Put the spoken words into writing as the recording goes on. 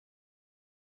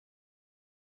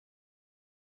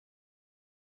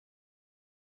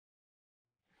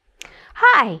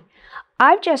Hi,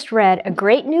 I've just read a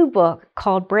great new book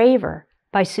called Braver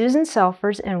by Susan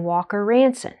Selfors and Walker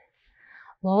Ranson.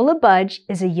 Lola Budge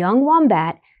is a young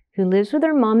wombat who lives with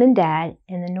her mom and dad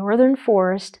in the northern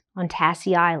forest on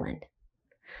Tassie Island.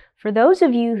 For those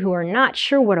of you who are not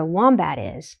sure what a wombat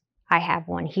is, I have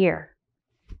one here.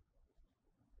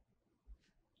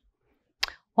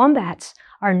 Wombats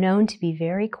are known to be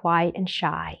very quiet and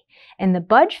shy, and the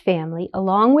Budge family,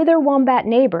 along with their wombat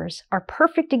neighbors, are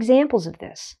perfect examples of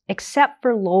this, except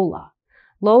for Lola.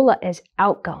 Lola is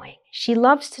outgoing. She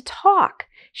loves to talk.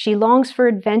 She longs for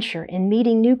adventure and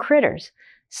meeting new critters,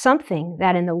 something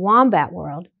that in the wombat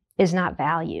world is not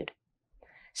valued.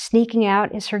 Sneaking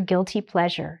out is her guilty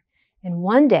pleasure, and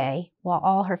one day, while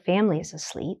all her family is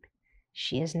asleep,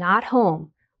 she is not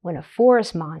home when a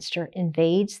forest monster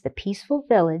invades the peaceful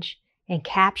village and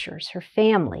captures her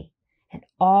family and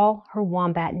all her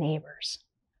wombat neighbors.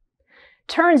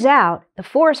 Turns out the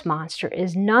forest monster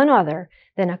is none other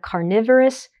than a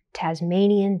carnivorous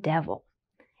Tasmanian devil,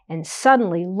 and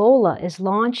suddenly Lola is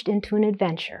launched into an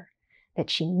adventure that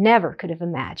she never could have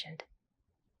imagined.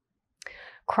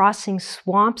 Crossing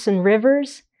swamps and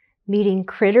rivers, meeting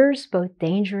critters both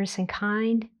dangerous and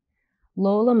kind,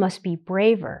 Lola must be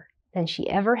braver than she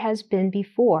ever has been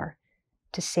before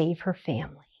to save her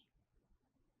family.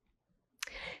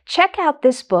 Check out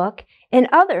this book and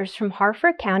others from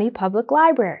Harford County Public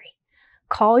Library.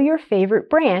 Call your favorite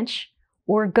branch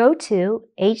or go to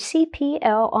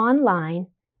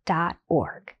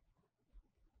hcplonline.org.